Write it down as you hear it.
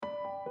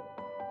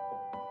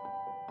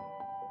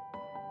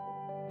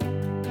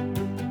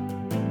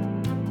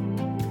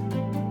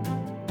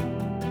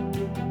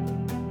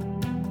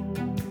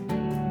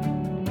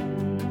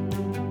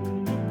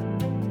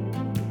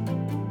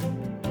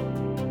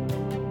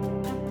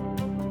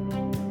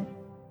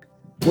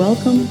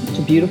Welcome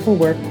to Beautiful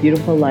Work,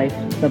 Beautiful Life,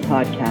 the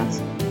podcast.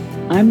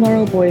 I'm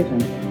Laurel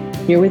Boyven,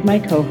 here with my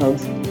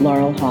co-host,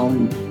 Laurel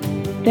Holland.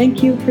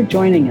 Thank you for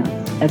joining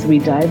us as we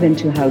dive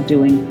into how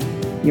doing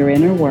your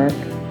inner work,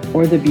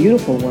 or the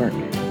beautiful work,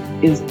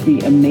 is the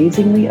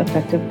amazingly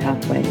effective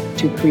pathway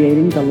to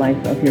creating the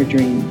life of your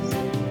dreams.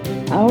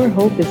 Our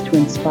hope is to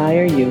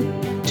inspire you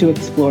to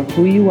explore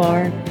who you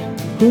are,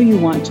 who you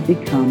want to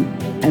become,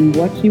 and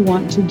what you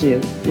want to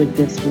do with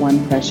this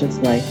one precious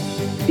life.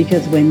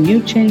 Because when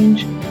you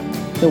change,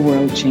 the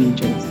world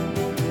changes.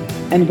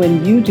 And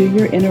when you do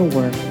your inner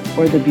work,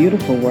 or the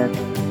beautiful work,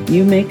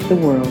 you make the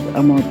world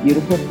a more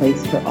beautiful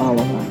place for all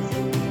of us.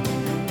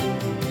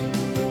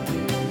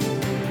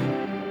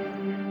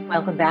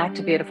 Welcome back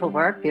to Beautiful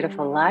Work,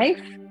 Beautiful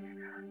Life,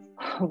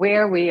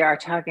 where we are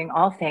talking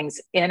all things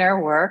inner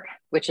work,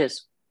 which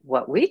is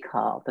what we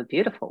call the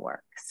beautiful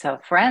work. So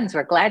friends,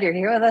 we're glad you're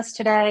here with us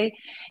today.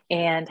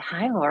 And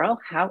hi, Laurel,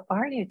 how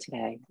are you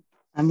today?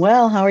 I'm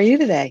well. How are you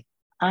today?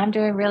 I'm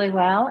doing really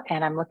well,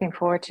 and I'm looking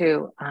forward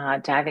to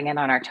diving in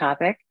on our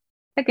topic.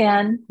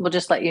 Again, we'll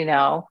just let you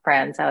know,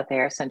 friends out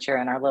there, since you're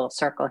in our little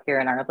circle here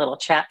in our little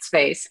chat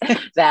space,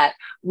 that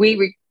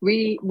we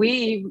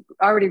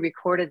already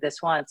recorded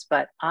this once,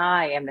 but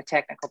I am the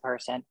technical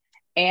person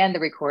and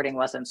the recording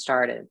wasn't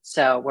started.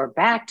 So we're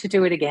back to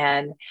do it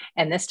again.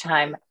 And this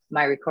time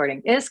my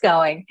recording is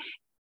going,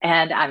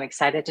 and I'm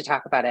excited to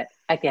talk about it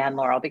again,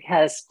 Laurel,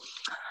 because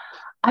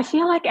I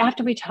feel like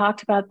after we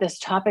talked about this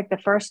topic the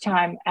first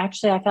time,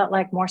 actually, I felt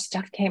like more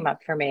stuff came up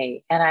for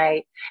me. And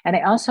I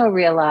also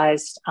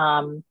realized,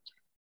 I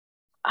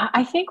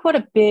think what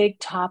a big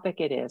topic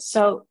it is.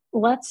 So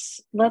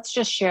let's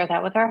just share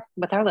that with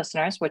our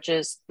listeners, which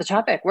is the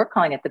topic. We're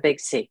calling it the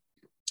big C,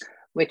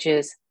 which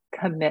is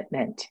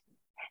commitment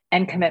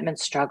and commitment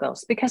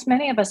struggles, because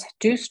many of us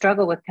do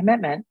struggle with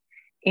commitment.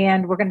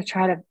 And we're going to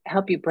try to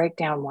help you break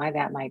down why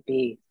that might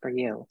be for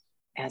you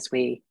as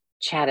we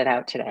chat it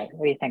out today.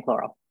 What do you think,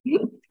 Laurel?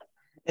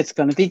 It's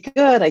going to be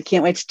good. I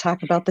can't wait to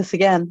talk about this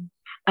again.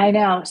 I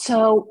know.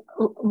 So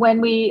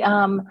when we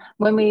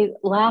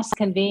last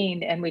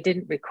convened and we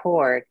didn't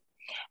record,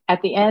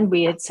 at the end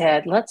we had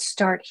said, let's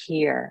start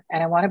here.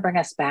 And I want to bring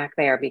us back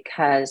there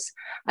because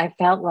I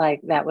felt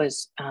like that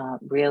was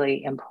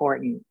really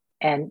important.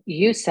 And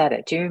you said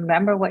it. Do you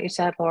remember what you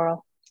said,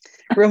 Laurel?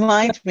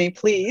 Remind me,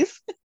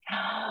 please.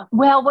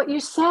 Well, what you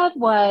said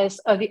was,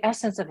 the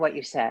essence of what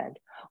you said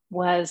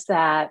was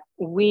that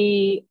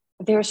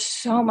there's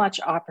so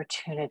much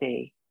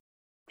opportunity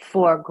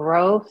for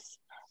growth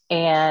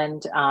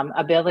and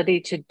ability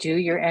to do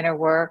your inner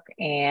work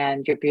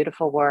and your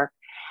beautiful work,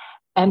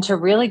 and to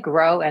really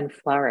grow and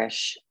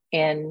flourish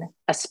in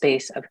a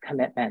space of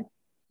commitment.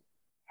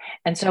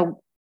 And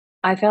so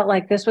I felt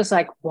like this was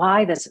like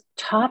why this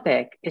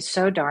topic is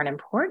so darn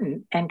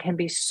important and can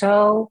be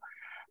so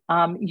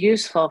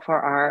useful for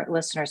our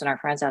listeners and our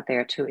friends out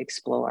there to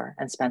explore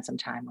and spend some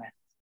time with.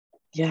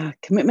 Yeah,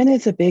 commitment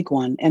is a big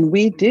one. And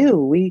we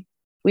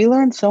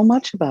learn so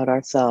much about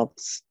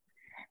ourselves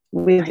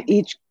with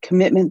each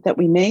commitment that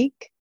we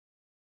make.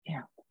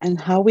 Yeah. And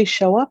how we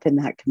show up in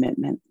that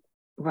commitment.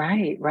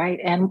 Right.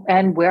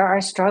 And where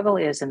our struggle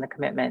is in the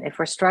commitment. If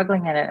we're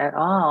struggling in it at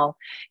all,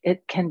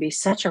 it can be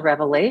such a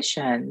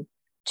revelation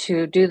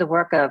to do the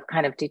work of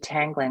kind of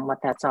detangling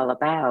what that's all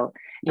about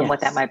and what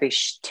that might be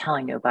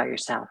telling you about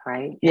yourself,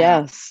 right?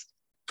 Yes.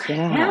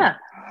 Yeah.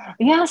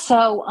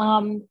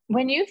 So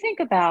when you think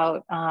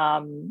about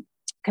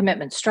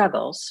commitment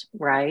struggles,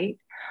 right?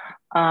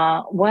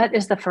 What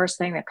is the first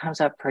thing that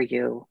comes up for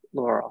you,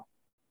 Laurel?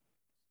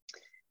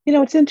 You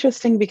know, it's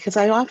interesting because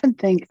I often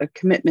think a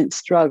commitment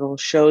struggle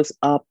shows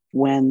up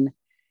when,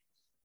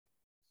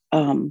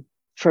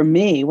 for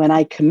me, when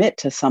I commit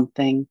to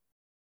something,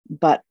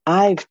 but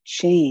I've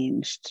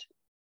changed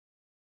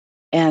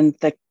and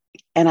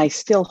I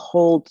still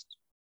hold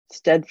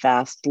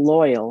steadfast,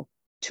 loyal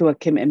to a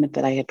commitment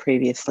that I had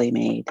previously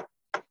made.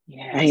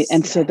 Yes, right.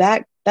 And so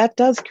that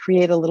does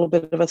create a little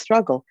bit of a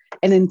struggle,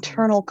 an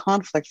internal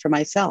conflict for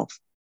myself,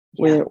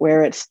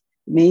 where it's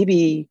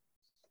maybe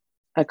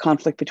a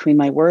conflict between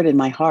my word and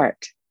my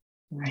heart.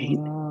 Right.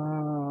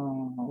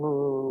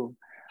 Oh,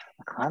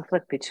 a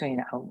conflict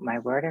between my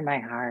word and my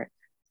heart.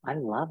 I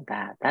love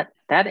that.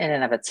 That in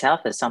and of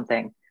itself is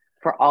something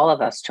for all of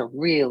us to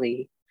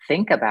really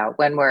think about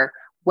when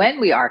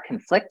we are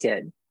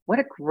conflicted. What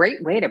a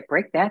great way to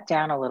break that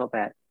down a little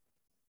bit.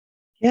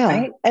 Yeah.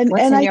 Right?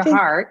 What's in your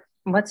heart?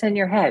 What's in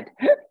your head?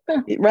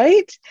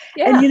 Right.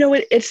 Yeah. And you know,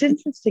 it's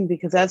interesting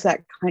because as that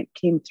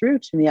came through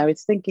to me, I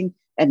was thinking,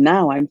 and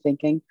now I'm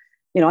thinking,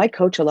 you know, I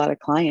coach a lot of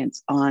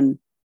clients on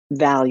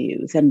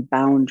values and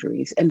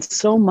boundaries, and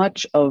so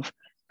much of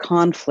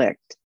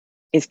conflict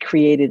is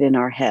created in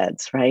our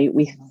heads, right?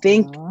 We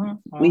think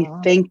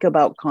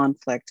about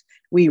conflict.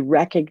 We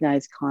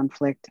recognize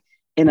conflict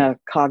in a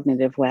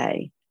cognitive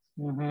way.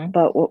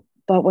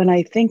 But when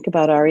I think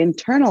about our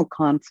internal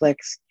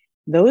conflicts,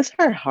 those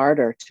are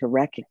harder to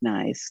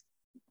recognize.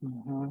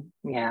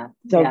 Yeah.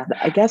 So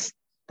I guess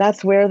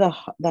that's where the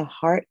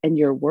heart and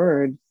your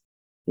word,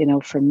 you know,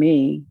 for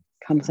me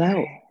comes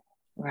out.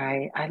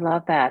 Right. I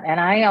love that. And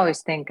I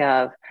always think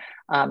of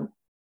um,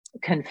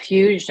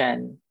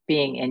 confusion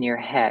being in your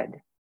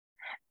head.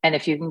 And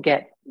if you can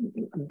get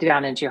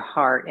down into your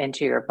heart,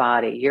 into your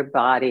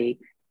body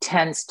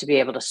tends to be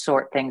able to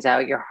sort things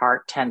out. Your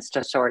heart tends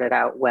to sort it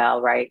out well,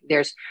 right?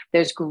 There's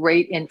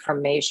great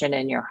information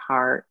in your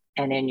heart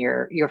and in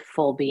your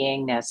full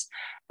beingness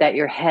that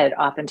your head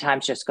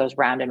oftentimes just goes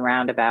round and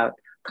round about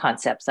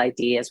concepts,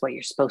 ideas, what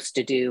you're supposed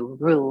to do,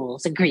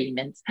 rules,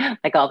 agreements,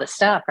 like all this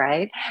stuff,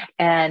 right?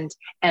 And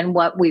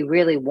what we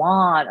really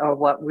want, or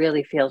what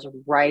really feels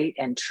right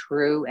and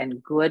true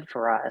and good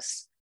for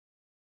us,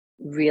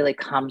 really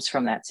comes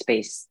from that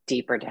space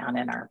deeper down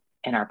in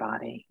our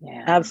body.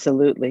 Yeah.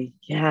 Absolutely.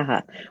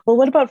 Yeah. Well,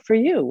 what about for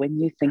you when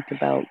you think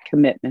about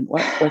commitment?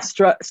 What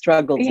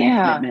struggles in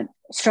Yeah. commitment?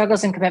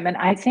 Struggles and commitment.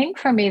 I think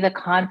for me, the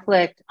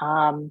conflict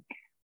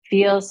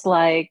feels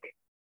like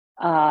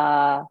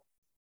uh,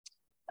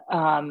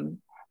 um,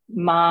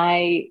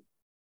 my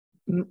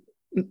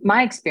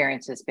my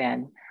experience has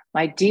been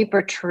my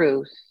deeper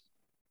truth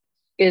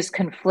is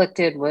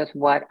conflicted with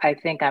what I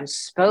think I'm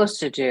supposed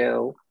to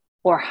do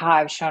or how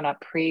I've shown up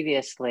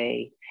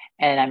previously.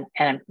 And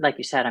I'm like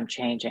you said, I'm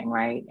changing,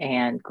 right?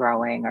 And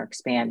growing or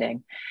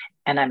expanding.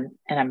 And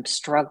I'm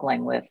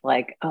struggling with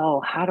like,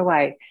 oh, how do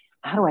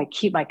I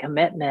keep my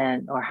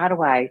commitment, or how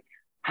do I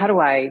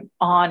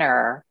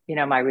honor,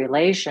 my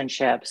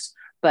relationships,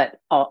 but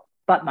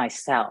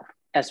myself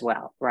as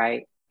well,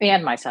 right?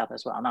 And myself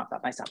as well, not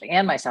but myself,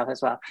 and myself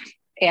as well.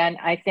 And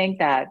I think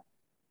that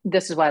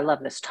this is why I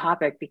love this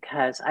topic,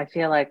 because I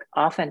feel like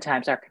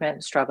oftentimes our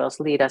commitment struggles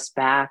lead us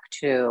back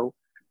to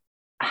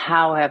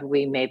how have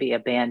we maybe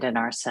abandoned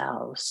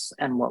ourselves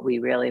and what we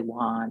really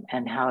want,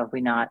 and how have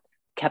we not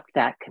kept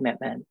that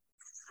commitment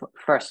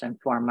first and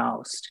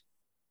foremost,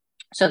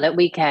 so that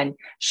we can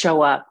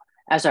show up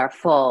as our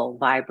full,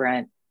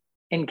 vibrant,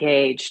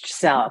 engaged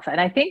self. And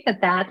I think that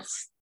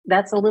that's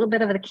a little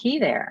bit of the key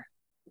there.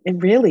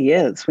 It really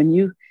is.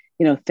 When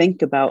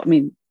think about, I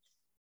mean,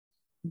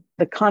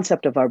 the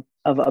concept of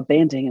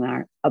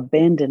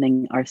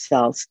abandoning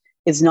ourselves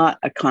is not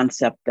a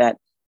concept that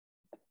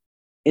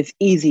is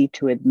easy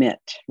to admit,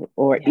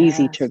 or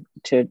easy Yes.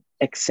 to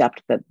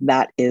accept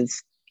that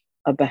is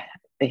a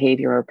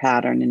behavior or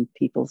pattern in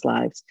people's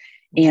lives.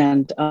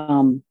 Yeah.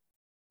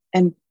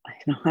 And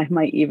I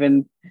might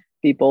even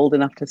be bold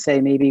enough to say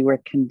maybe we're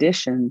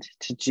conditioned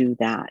to do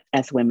that,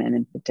 as women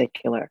in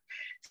particular.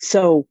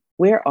 So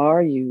where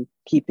are you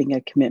keeping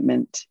a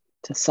commitment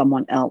to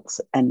someone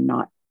else and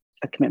not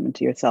a commitment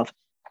to yourself?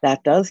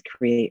 That does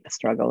create a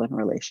struggle in a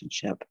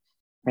relationship,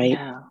 right?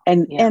 Yeah.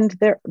 And Yeah.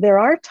 and there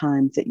are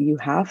times that you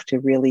have to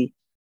really,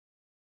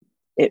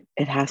 it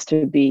has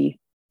to be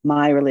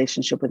my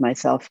relationship with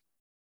myself,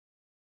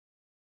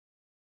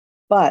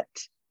 but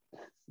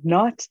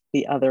not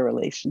the other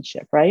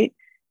relationship, right?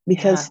 Yeah.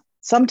 Because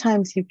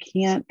sometimes you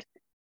can't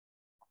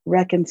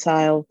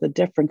reconcile the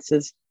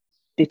differences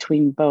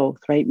between both,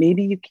 right?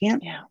 Maybe you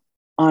can't Yeah.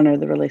 honor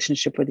the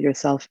relationship with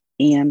yourself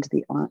and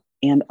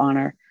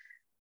honor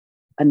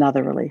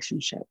another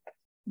relationship.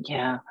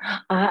 Yeah.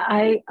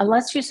 I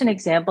let's use an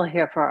example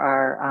here for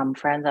our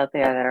friends out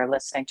there that are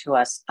listening to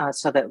us,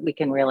 so that we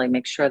can really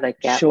make sure they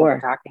get what we're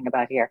Sure. talking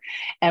about here.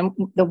 And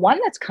the one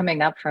that's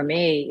coming up for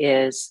me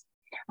is,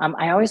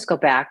 I always go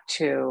back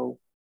to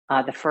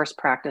the first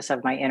practice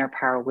of my inner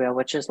power wheel,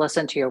 which is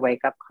listen to your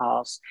wake up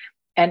calls.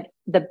 And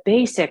the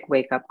basic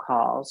wake up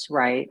calls,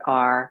 right,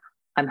 are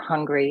I'm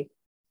hungry,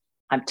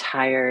 I'm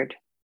tired,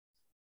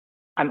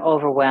 I'm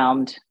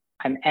overwhelmed,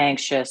 I'm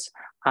anxious,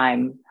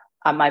 I'm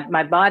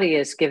my body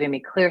is giving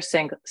me clear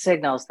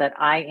signals that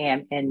I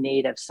am in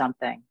need of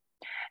something.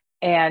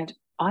 And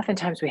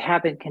oftentimes we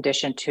have been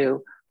conditioned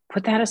to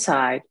put that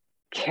aside,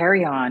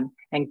 carry on,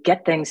 and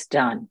get things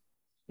done,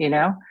 you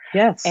know?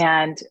 Yes.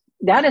 And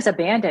that is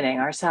abandoning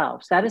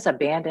ourselves. That is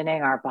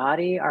abandoning our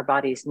body, our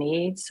body's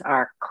needs,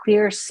 our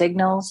clear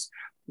signals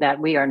that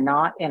we are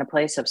not in a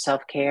place of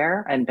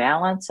self-care and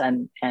balance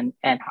and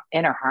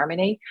inner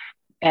harmony.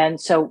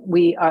 And so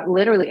we are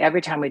literally,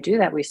 every time we do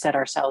that, we set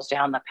ourselves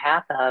down the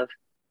path of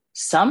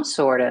some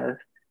sort of,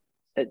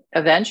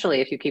 eventually,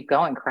 if you keep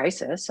going,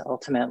 crisis,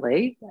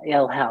 ultimately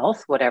ill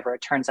health, whatever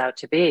it turns out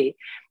to be.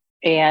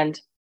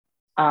 And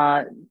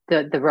uh,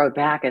 the road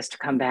back is to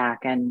come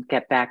back and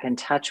get back in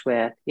touch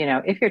with,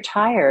 if you're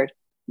tired,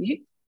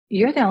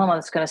 you're the only one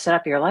that's going to set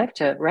up your life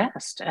to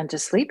rest and to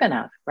sleep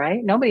enough,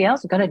 right? Nobody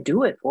else is going to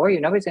do it for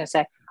you. Nobody's going to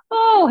say,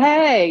 oh,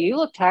 hey, you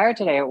look tired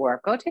today at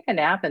work, go take a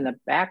nap in the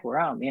back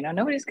room.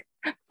 Nobody's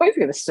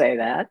going to say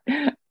that.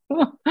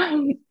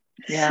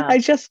 Yeah. I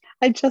just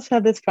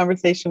had this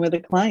conversation with a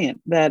client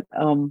that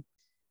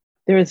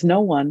there is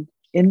no one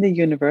in the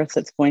universe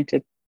that's going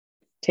to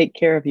take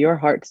care of your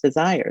heart's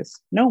desires.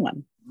 No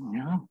one.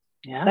 Yeah.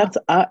 Yeah.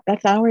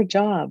 That's our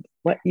job.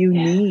 What you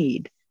Yeah.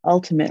 need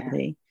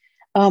ultimately.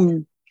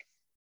 And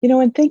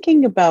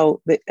thinking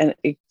about an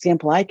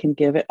example I can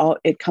give,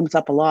 it comes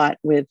up a lot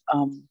with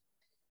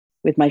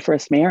my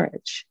first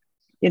marriage.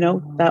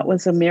 That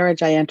was a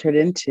marriage I entered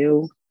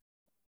into,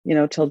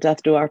 till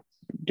death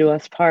do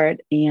us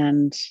part.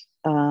 And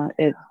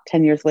it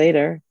 10 years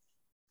later,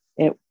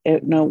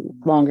 it no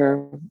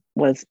longer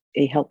was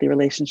a healthy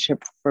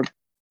relationship for,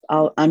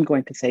 I'm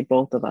going to say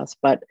both of us,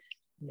 but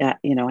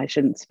I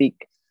shouldn't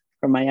speak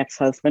for my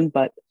ex-husband,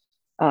 but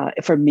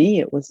for me,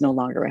 it was no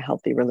longer a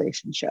healthy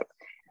relationship.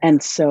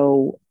 And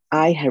so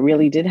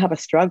really did have a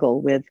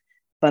struggle with,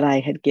 but I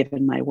had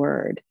given my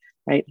word,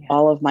 right? Yeah.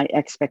 All of my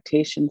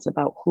expectations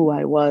about who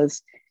I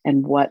was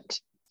and what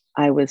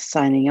I was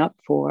signing up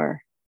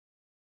for,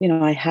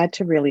 I had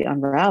to really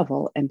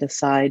unravel and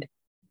decide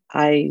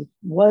I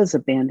was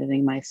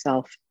abandoning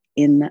myself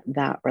in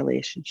that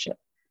relationship.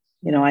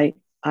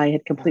 I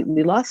had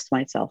completely lost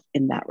myself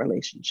in that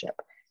relationship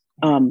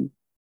for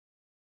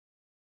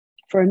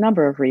a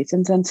number of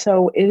reasons. And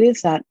so it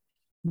is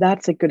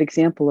that's a good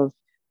example of,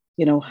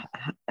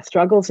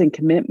 struggles and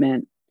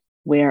commitment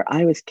where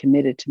I was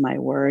committed to my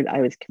word. I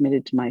was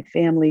committed to my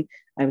family.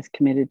 I was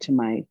committed to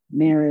my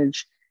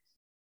marriage.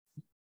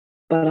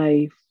 But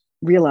I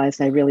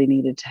realized I really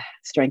needed to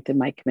strengthen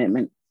my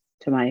commitment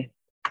to my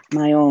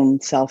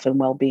own self and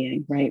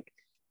well-being, right?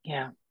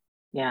 Yeah.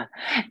 Yeah.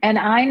 And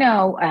I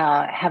know,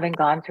 having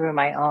gone through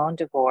my own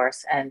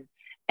divorce and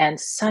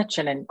such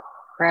an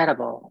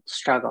incredible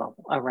struggle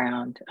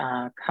around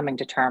coming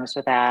to terms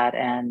with that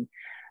and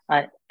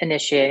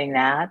initiating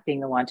that, being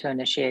the one to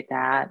initiate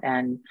that,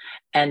 and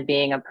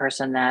being a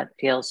person that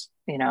feels,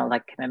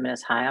 like commitment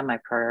is high on my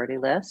priority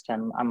list,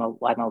 and I'm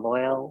a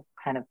loyal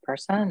kind of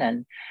person,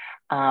 and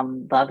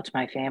loved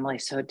my family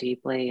so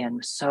deeply and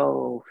was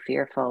so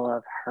fearful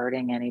of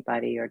hurting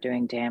anybody or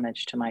doing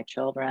damage to my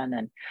children.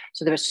 And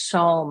so there was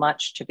so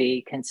much to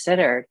be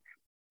considered.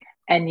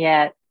 And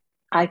yet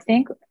I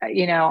think,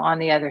 on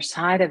the other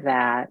side of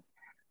that,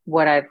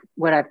 what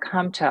I've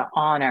come to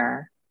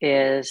honor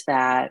is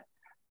that,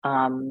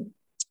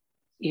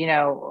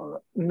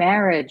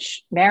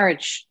 marriage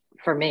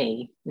for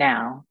me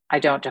now, I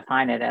don't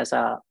define it as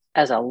a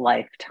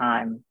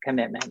lifetime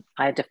commitment.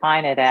 I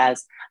define it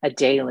as a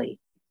daily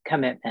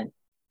commitment,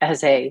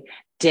 as a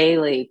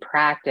daily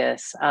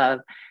practice of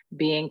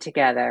being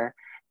together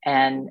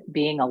and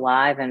being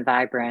alive and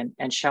vibrant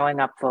and showing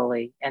up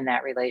fully in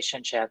that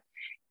relationship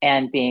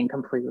and being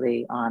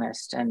completely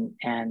honest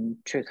and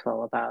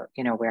truthful about,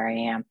 where I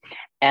am.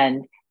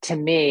 And to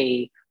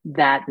me,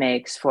 that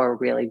makes for a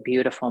really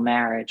beautiful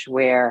marriage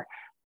where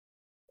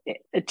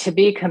to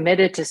be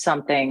committed to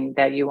something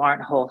that you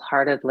aren't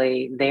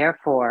wholeheartedly there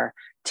for,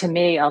 to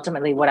me,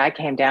 ultimately, what I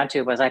came down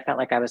to was I felt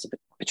like I was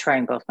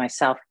betraying both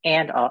myself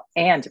and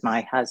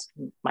my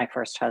husband, my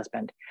first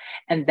husband.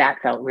 And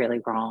that felt really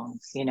wrong,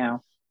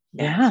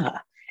 Yeah.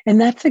 And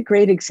that's a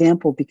great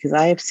example because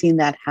I have seen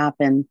that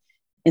happen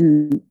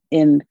in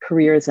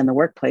careers in the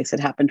workplace. It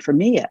happened for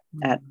me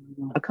at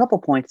a couple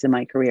points in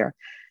my career.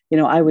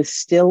 I was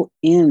still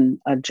in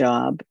a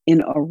job,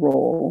 in a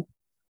role,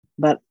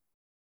 but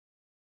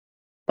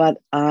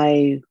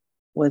I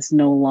was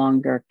no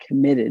longer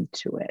committed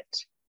to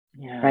it.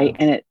 Yeah.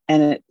 Right.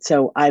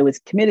 So I was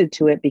committed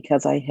to it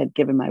because I had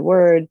given my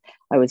word.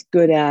 I was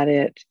good at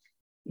it.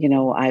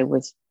 I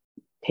was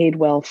paid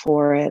well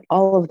for it.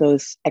 All of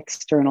those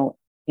external,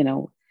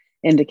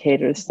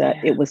 indicators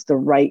that it was the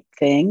right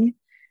thing.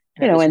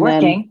 And it was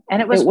working.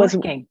 And it was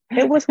working.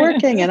 It was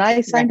working. And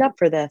I signed up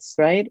for this.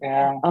 Right.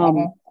 Yeah.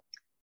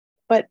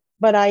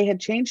 But I had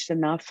changed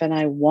enough and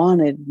I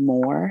wanted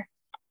more.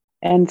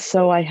 And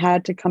so I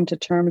had to come to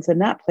terms in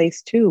that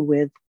place too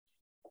with,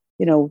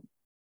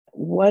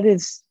 what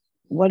is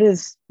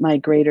my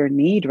greater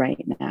need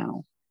right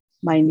now?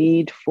 My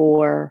need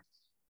for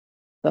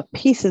the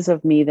pieces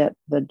of me that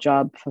the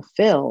job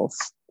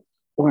fulfills,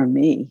 or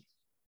me,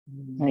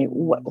 right?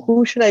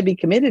 Who should I be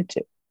committed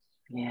to?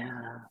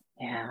 Yeah.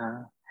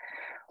 Yeah.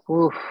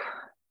 Oof.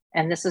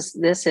 And this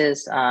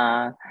is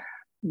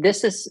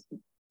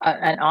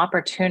an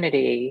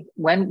opportunity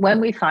when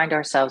we find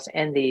ourselves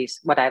in these,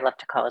 what I love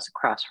to call as a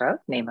crossroad,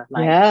 name of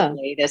my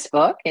latest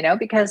book,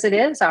 because it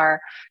is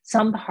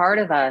some part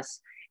of us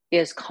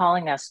is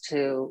calling us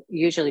to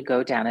usually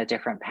go down a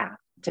different path,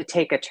 to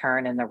take a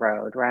turn in the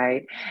road.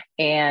 Right.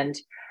 And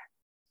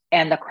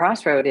the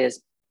crossroad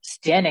is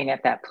standing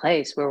at that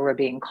place where we're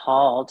being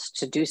called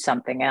to do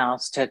something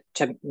else, to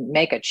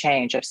make a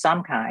change of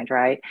some kind.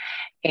 Right.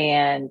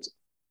 And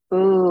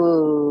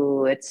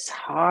ooh, it's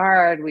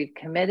hard. We've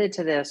committed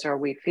to this, or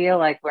we feel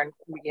like we're,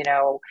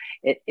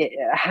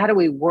 how do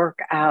we work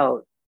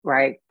out,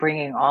 right?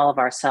 Bringing all of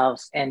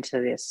ourselves into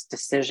this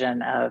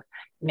decision of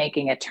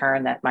making a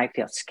turn that might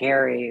feel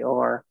scary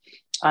or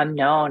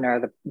unknown,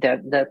 or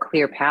the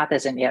clear path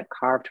isn't yet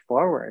carved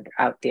forward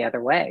out the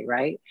other way.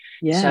 Right.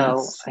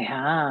 Yes. So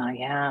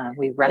yeah.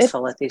 We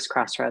wrestle at these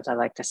crossroads. I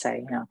like to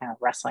say, kind of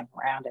wrestling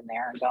around in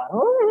there and going,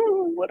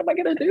 oh, what am I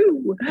going to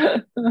do?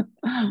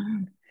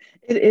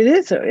 It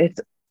is. It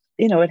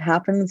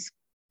happens,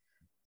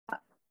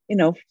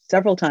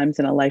 several times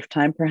in a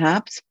lifetime,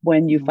 perhaps,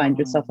 when you find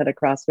yourself at a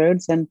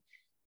crossroads.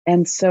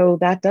 And so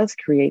that does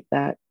create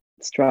that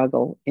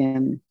struggle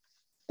in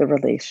the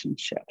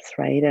relationships,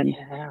 right? And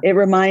it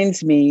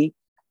reminds me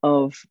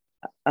of,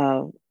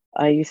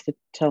 I used to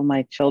tell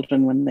my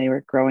children when they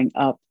were growing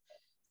up,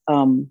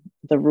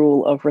 the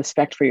rule of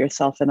respect for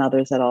yourself and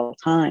others at all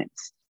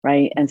times,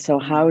 right? And so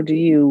how do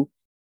you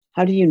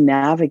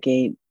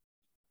navigate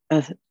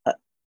a,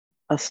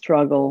 a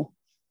struggle,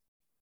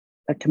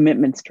 a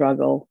commitment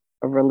struggle,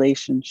 a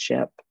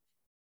relationship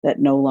that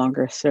no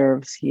longer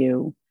serves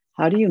you?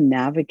 How do you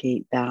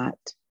navigate that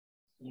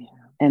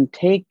and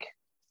take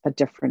a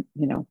different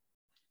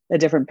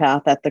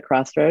path at the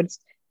crossroads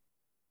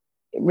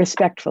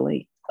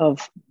respectfully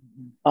of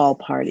all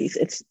parties?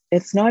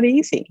 It's not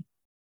easy.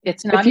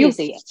 It's not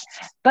easy,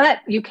 but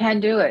you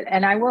can do it.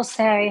 And I will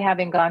say,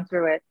 having gone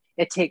through it,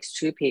 it takes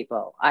two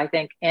people. I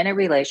think in a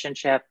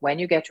relationship, when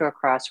you get to a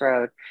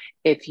crossroad,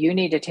 if you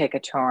need to take a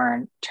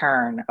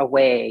turn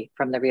away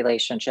from the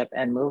relationship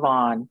and move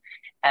on,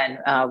 and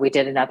we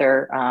did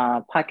another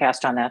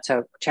podcast on that,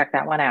 so check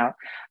that one out,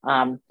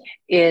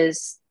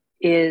 is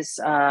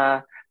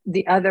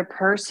the other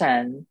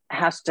person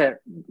has to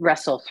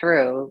wrestle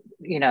through,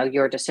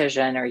 your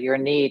decision or your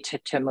need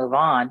to move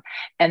on.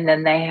 And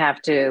then they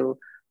have to,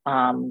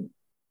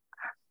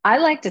 I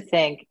like to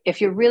think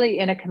if you're really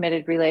in a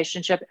committed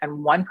relationship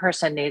and one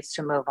person needs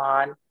to move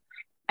on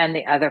and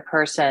the other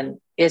person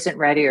isn't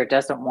ready or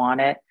doesn't want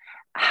it,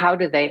 how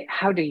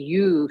do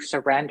you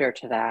surrender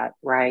to that,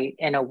 right?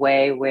 In a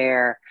way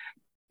where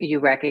you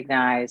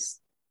recognize,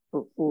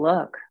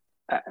 look,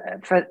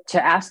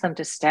 to ask them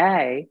to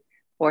stay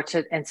or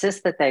to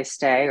insist that they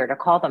stay or to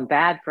call them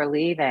bad for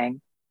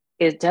leaving,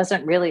 it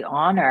doesn't really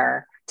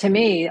honor. To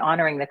me,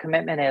 honoring the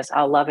commitment is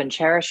I'll love and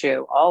cherish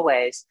you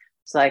always.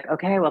 It's like,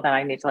 okay, well then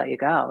I need to let you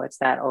go. It's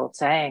that old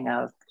saying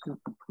of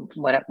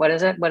what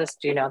is it?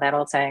 Do you know that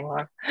old saying,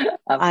 Laura?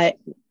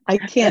 I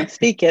can't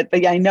speak it,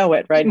 but I know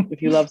it, right?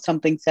 If you love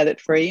something, set it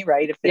free,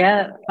 right? If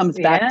it comes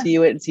back to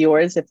you, it's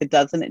yours. If it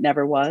doesn't, it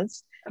never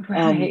was.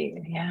 Right.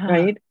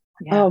 Right.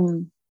 Yeah.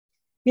 And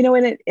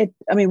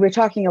we're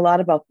talking a lot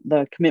about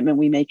the commitment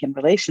we make in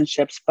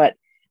relationships, but,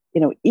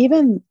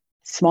 even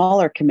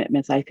smaller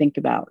commitments I think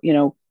about,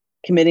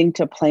 committing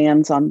to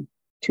plans on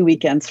 2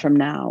 weekends from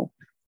now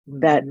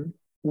that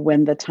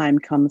when the time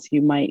comes,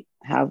 you might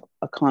have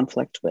a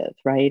conflict with,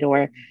 right?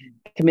 Or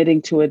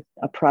committing to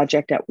a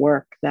project at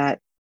work that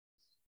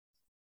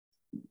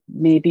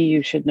maybe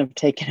you shouldn't have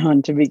taken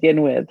on to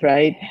begin with,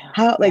 right?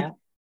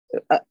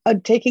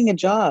 Taking a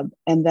job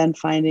and then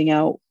finding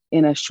out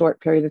in a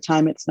short period of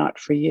time it's not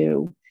for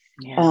you.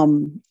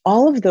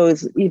 All of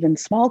those, even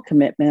small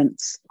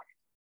commitments,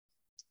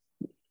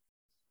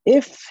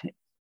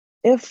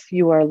 if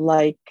you are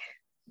like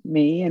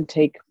me and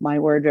take my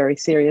word very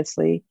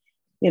seriously,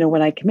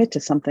 when I commit to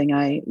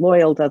something,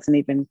 loyal doesn't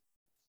even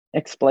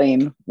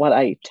explain what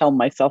I tell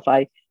myself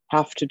I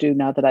have to do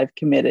now that I've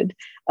committed.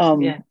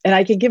 And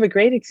I can give a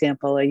great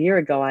example. A year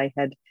ago, I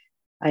had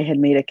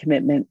made a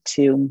commitment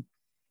to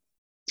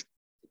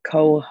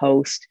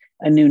co-host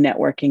a new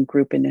networking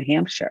group in New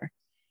Hampshire.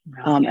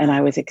 And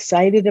I was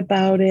excited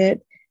about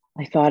it.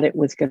 I thought it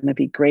was going to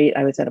be great.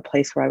 I was at a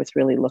place where I was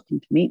really looking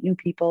to meet new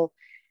people.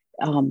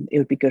 It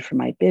would be good for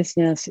my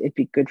business. It'd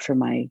be good for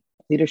my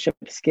leadership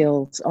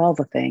skills, all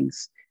the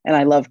things. And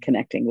I love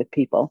connecting with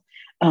people.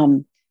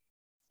 And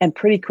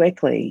pretty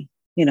quickly,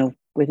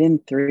 within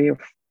 3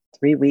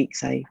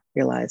 weeks, I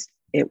realized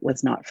it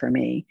was not for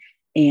me.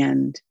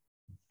 And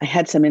I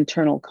had some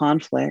internal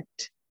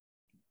conflict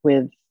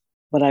with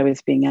what I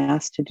was being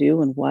asked to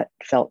do and what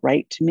felt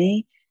right to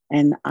me.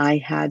 And I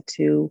had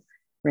to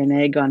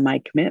renege on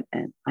my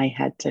commitment. I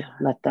had to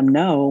let them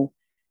know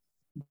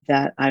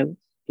that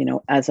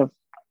as of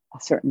a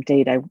certain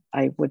date,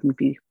 I wouldn't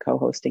be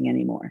co-hosting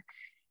anymore.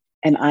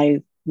 And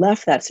I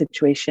left that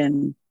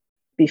situation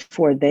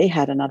before they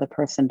had another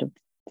person to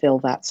fill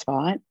that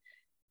spot,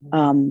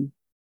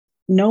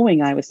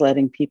 knowing I was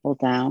letting people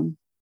down,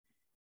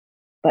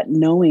 but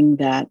knowing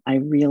that I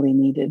really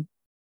needed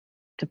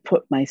to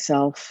put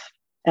myself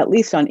at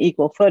least on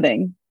equal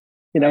footing,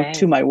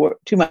 to my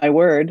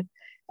word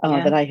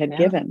that I had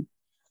given.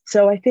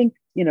 So I think,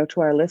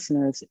 to our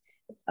listeners,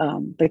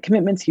 the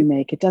commitments you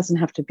make, it doesn't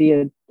have to be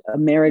a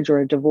marriage or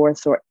a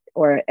divorce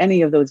or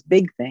any of those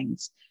big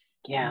things.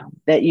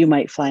 That you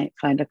might find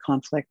a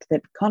conflict.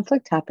 That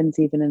conflict happens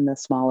even in the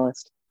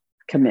smallest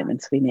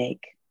commitments we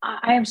make.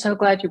 I am so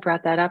glad you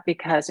brought that up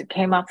because it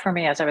came up for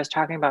me as I was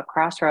talking about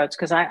crossroads.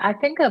 Because I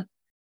think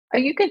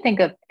you can think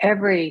of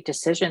every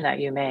decision that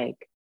you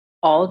make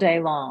all day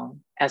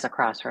long as a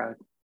crossroad.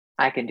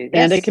 I can do this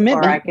and a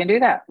commitment, or I can do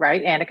that,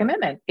 right? And a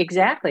commitment,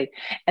 exactly.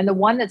 And the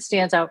one that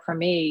stands out for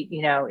me,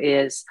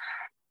 is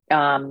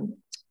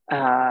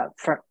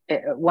for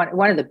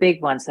one of the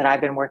big ones that I've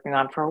been working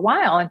on for a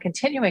while and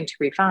continuing to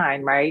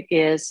refine, right,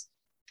 is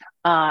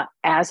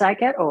as I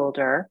get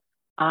older,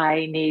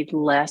 I need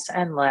less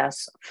and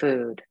less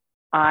food.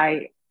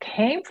 I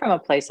came from a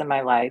place in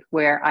my life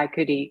where I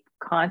could eat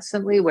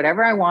constantly,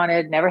 whatever I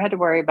wanted, never had to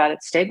worry about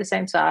it, stayed the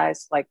same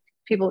size. Like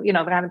people, the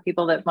kind of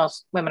people that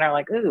most women are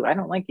like, ooh, I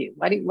don't like you.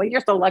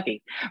 You're so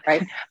lucky,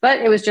 right? But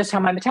it was just how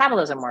my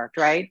metabolism worked,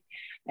 right?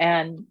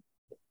 And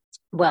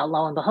well,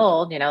 lo and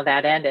behold,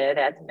 that ended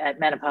at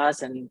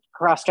menopause and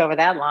crossed over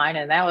that line,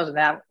 and that wasn't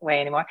that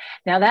way anymore.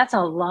 Now that's a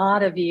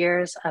lot of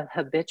years of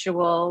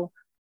habitual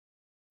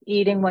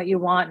eating what you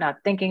want, not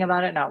thinking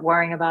about it, not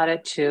worrying about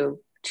it,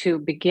 to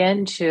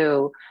begin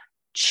to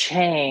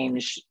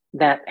change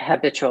that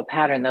habitual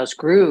pattern, those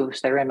grooves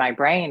that are in my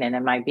brain and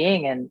in my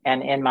being,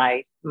 and in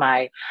my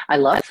I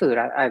love food.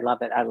 I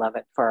love it. I love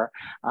it for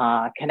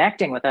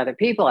connecting with other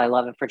people. I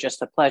love it for just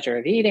the pleasure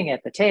of eating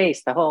it, the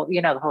taste, the whole,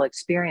 the whole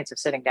experience of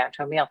sitting down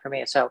to a meal for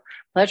me is so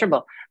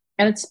pleasurable.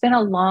 And it's been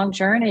a long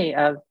journey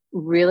of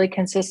really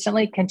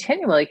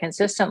continually,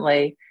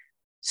 consistently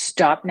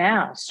stop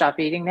now, stop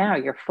eating now.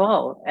 You're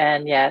full.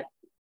 And yet,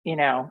 I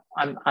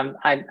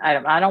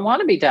don't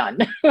want to be done.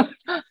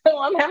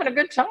 I'm having a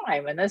good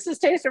time, and this is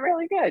tasting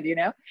really good.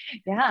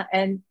 Yeah,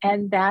 and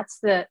that's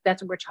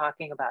what we're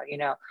talking about.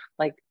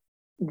 Like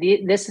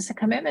this is a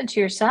commitment to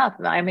yourself.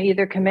 I'm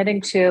either committing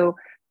to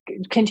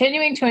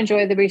continuing to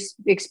enjoy the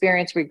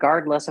experience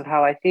regardless of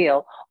how I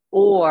feel,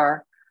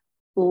 or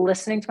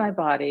listening to my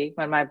body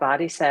when my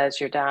body says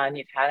you're done,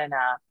 you've had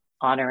enough.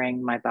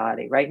 Honoring my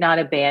body, right? Not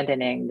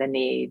abandoning the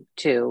need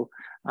to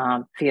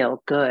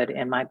feel good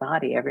in my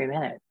body every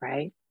minute,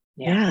 right?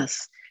 Yeah.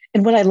 Yes.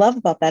 And what I love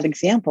about that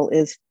example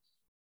is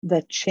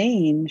the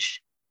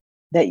change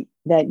that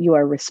you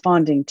are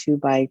responding to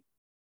by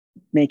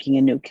making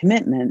a new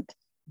commitment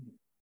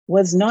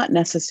was not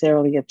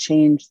necessarily a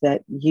change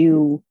that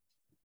you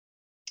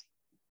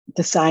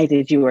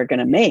decided you were going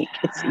to make.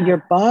 It's your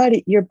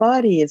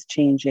body is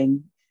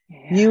changing.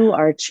 Yeah. You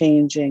are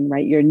changing,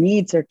 right? Your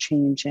needs are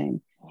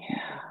changing.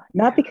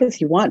 Not because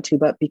you want to,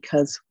 but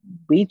because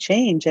we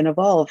change and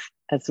evolve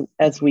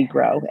as we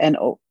grow and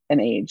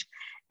age.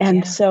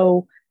 And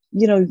so,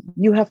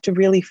 you have to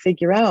really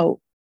figure out,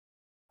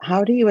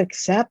 how do you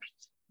accept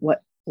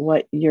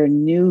what your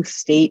new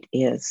state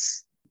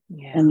is,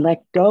 and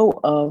let go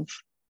of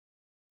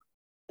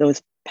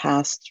those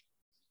past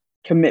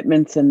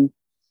commitments and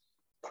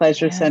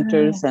pleasure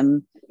centers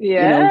and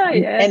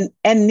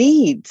and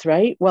needs,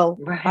 right? Well,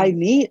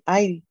 right.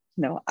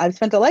 I've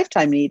spent a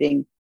lifetime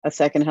needing a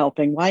second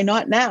helping. Why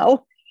not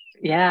now?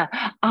 Yeah.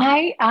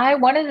 I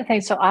one of the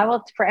things, so I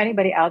will, for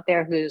anybody out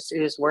there who's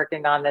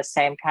working on the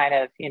same kind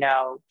of,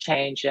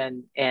 change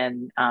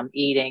in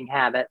eating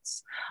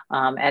habits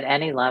at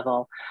any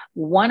level,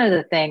 one of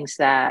the things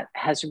that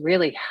has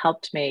really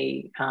helped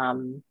me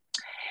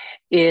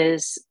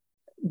is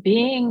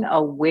being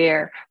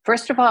aware,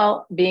 first of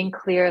all, being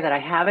clear that I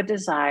have a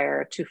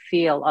desire to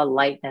feel a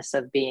lightness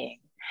of being.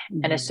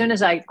 And as soon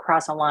as I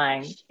cross a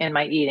line in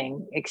my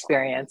eating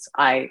experience,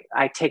 I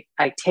take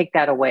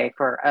that away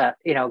for a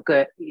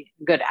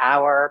good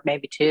hour,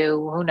 maybe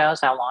two, who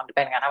knows how long,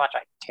 depending on how much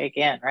I take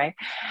in, right?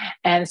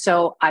 And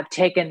so I've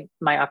taken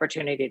my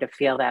opportunity to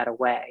feel that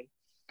away.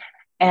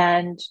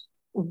 And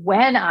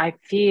when I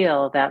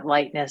feel that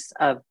lightness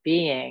of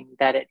being,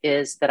 that it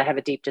is that I have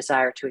a deep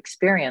desire to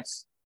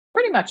experience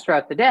pretty much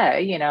throughout the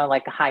day,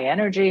 like a high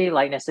energy,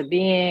 lightness of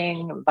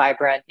being,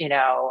 vibrant,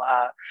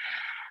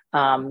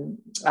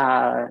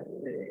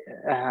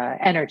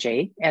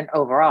 energy, and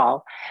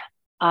overall,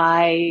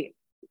 I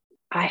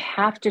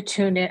have to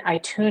tune in. I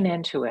tune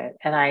into it,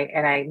 and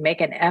I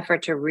make an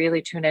effort to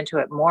really tune into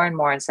it more and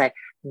more, and say,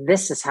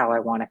 this is how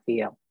I want to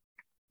feel.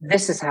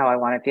 This is how I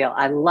want to feel.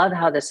 I love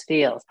how this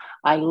feels.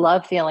 I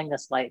love feeling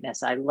this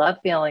lightness. I love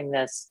feeling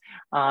this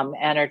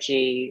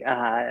energy,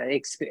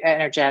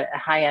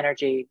 high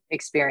energy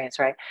experience,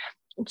 right?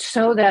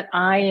 So that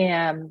I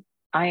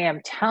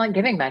am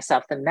giving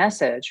myself the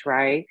message,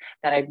 right,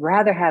 that I'd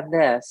rather have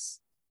this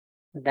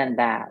than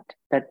that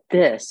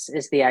this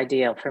is the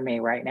ideal for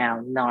me right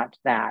now, not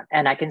that.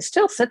 And I can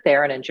still sit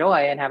there and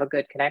enjoy and have a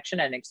good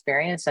connection and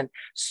experience and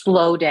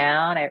slow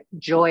down,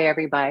 enjoy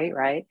every bite,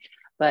 right?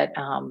 But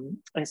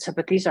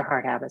but these are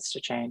hard habits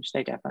to change.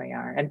 They definitely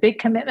are. And big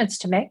commitments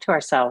to make to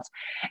ourselves.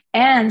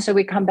 And so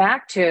we come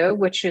back to,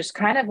 which is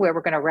kind of where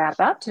we're going to wrap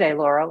up today,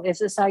 Laurel, is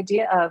this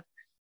idea of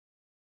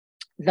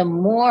the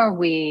more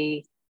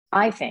we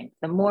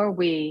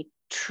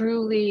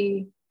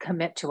truly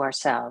commit to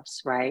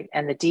ourselves, right?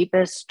 And the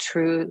deepest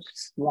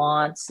truths,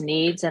 wants,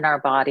 needs in our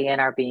body and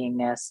our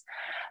beingness,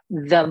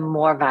 the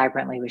more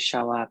vibrantly we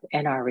show up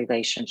in our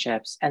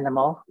relationships, and the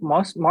more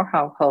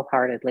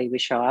wholeheartedly we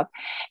show up.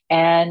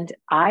 And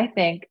I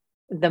think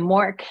the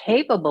more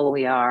capable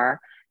we are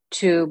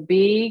to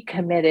be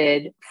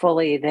committed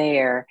fully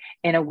there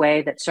in a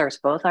way that serves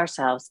both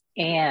ourselves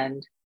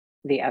and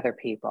the other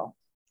people.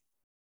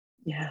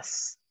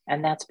 Yes.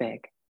 And that's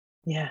big.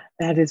 Yeah,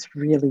 that is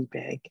really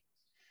big.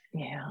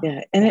 Yeah.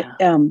 Yeah.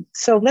 And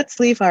so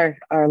let's leave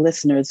our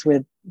listeners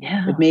with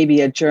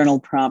maybe a journal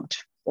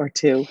prompt or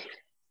two.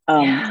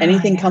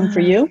 Anything come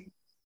for you?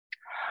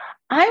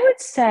 I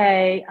would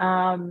say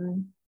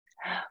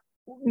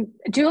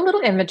do a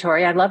little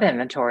inventory. I love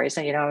inventories,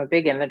 and I'm a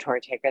big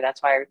inventory taker.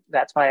 That's why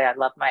I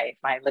love my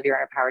Live Your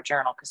Inner Power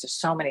journal, because there's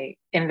so many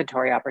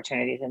inventory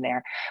opportunities in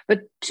there. But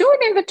do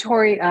an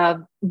inventory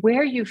of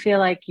where you feel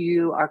like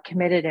you are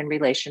committed in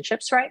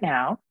relationships right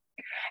now,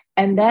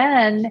 and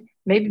then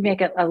maybe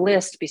make a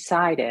list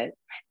beside it,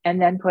 and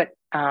then put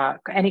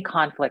any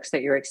conflicts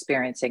that you're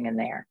experiencing in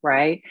there,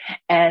 right?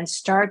 And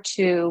start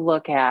to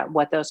look at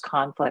what those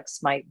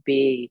conflicts might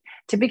be,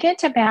 to begin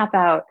to map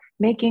out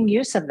making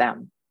use of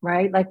them,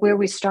 right? Like where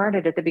we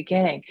started at the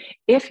beginning.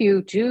 If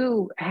you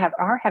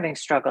are having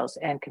struggles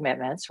and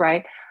commitments,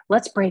 right?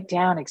 Let's break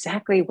down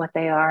exactly what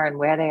they are and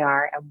where they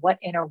are and what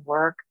inner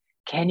work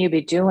can you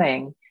be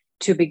doing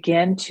to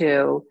begin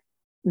to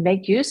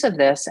make use of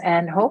this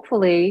and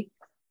hopefully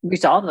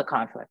resolve the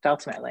conflict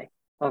ultimately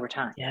over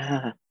time.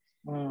 Yeah.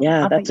 How Yeah,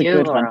 about that's a you,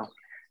 good Laurel? one.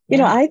 You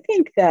know, I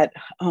think that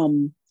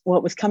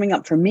what was coming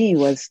up for me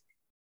was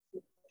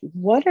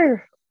what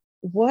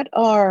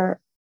are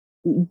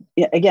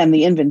again,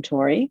 the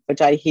inventory,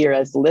 which I hear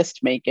as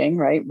list making,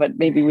 right? But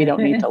maybe we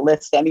don't need to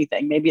list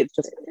anything. Maybe it's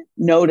just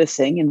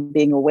noticing and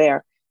being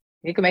aware.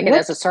 You can make it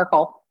as a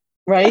circle.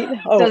 Right?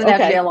 Oh, doesn't have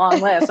to be okay. a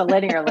long list, a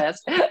linear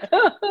list.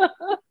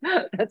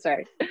 That's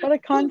right. What a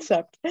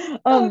concept.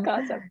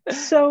 Concept.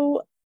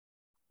 So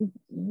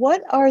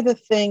what are the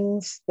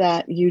things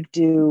that you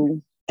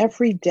do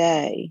every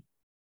day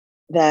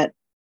that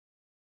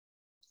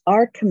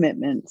are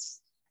commitments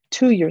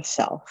to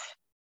yourself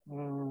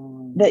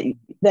that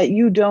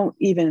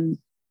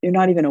you're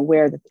not even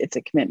aware that it's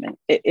a commitment?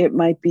 It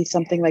might be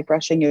something like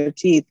brushing your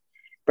teeth,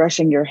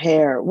 brushing your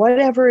hair,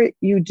 whatever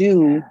you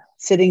do,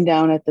 sitting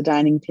down at the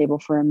dining table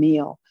for a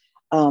meal.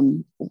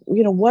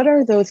 What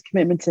are those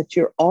commitments that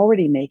you're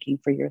already making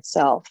for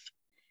yourself?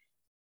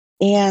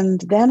 And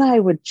then I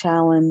would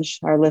challenge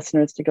our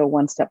listeners to go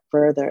one step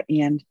further.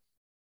 And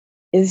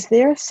is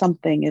there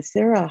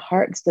a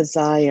heart's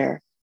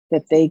desire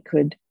that they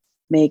could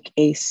make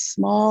a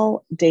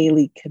small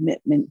daily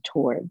commitment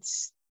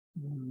towards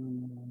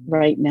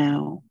right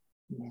now?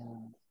 Yeah.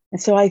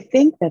 And so I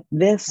think that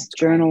this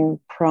journal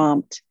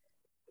prompt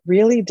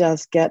really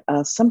does get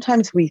us.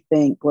 Sometimes we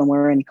think when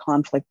we're in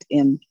conflict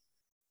in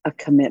a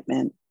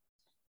commitment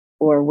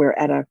or we're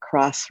at a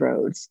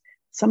crossroads,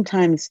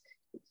 sometimes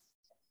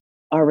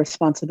our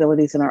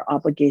responsibilities and our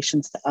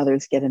obligations to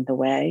others get in the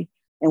way,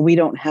 and we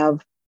don't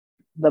have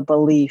the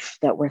belief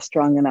that we're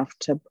strong enough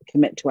to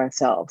commit to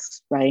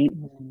ourselves, right?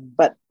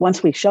 But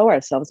once we show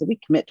ourselves that we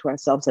commit to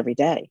ourselves every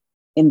day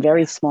in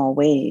very small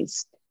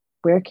ways,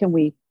 where can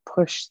we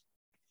push,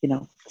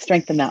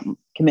 strengthen that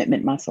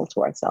commitment muscle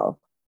to ourselves?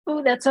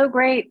 Oh, that's so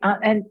great.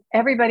 And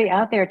everybody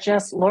out there,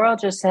 Laurel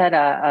just said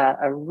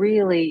a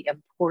really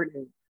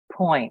important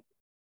point.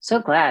 So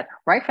glad.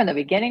 Right from the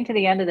beginning to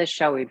the end of this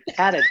show, we've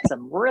added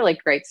some really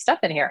great stuff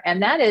in here.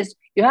 And that is,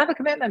 you have a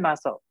commitment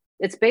muscle.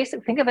 It's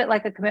basic. Think of it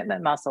like a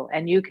commitment muscle,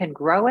 and you can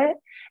grow it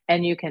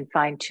and you can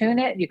fine tune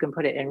it. You can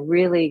put it in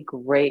really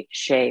great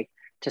shape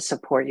to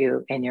support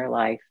you in your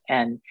life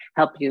and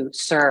help you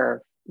serve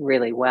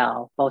really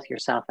well, both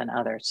yourself and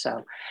others.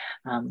 So,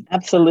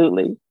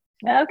 absolutely.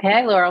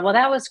 Okay, Laura. Well,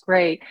 that was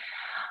great.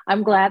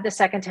 I'm glad the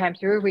second time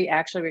through we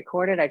actually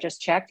recorded. I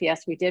just checked.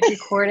 Yes, we did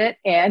record it,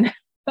 and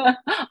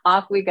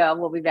off we go.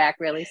 We'll be back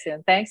really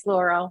soon. Thanks,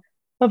 Laurel.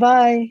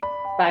 Bye-bye.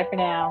 Bye for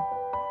now.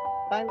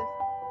 Bye.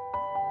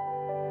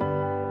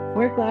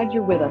 We're glad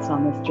you're with us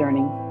on this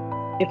journey.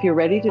 If you're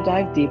ready to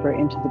dive deeper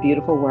into the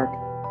beautiful work,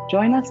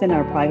 join us in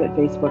our private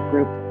Facebook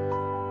group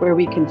where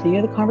we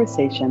continue the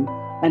conversation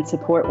and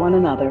support one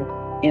another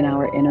in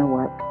our inner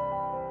work.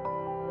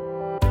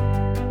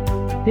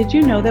 Did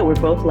you know that we're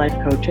both life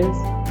coaches?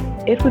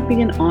 It would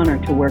be an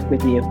honor to work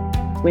with you.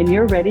 When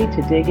you're ready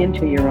to dig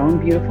into your own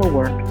beautiful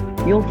work,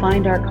 you'll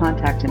find our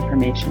contact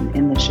information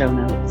in the show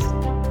notes.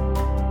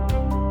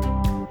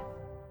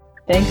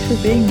 Thanks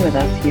for being with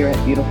us here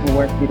at Beautiful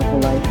Work, Beautiful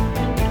Life.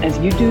 As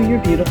you do your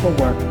beautiful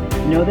work,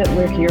 know that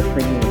we're here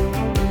for you.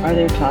 Are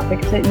there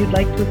topics that you'd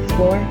like to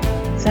explore?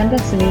 Send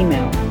us an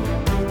email.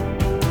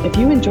 If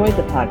you enjoyed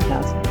the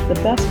podcast, the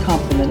best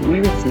compliment we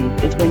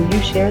receive is when you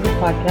share the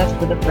podcast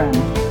with a friend.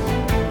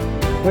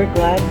 We're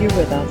glad you're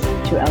with us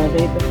to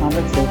elevate the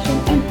conversation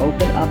and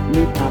open up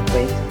new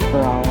pathways for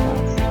all of us.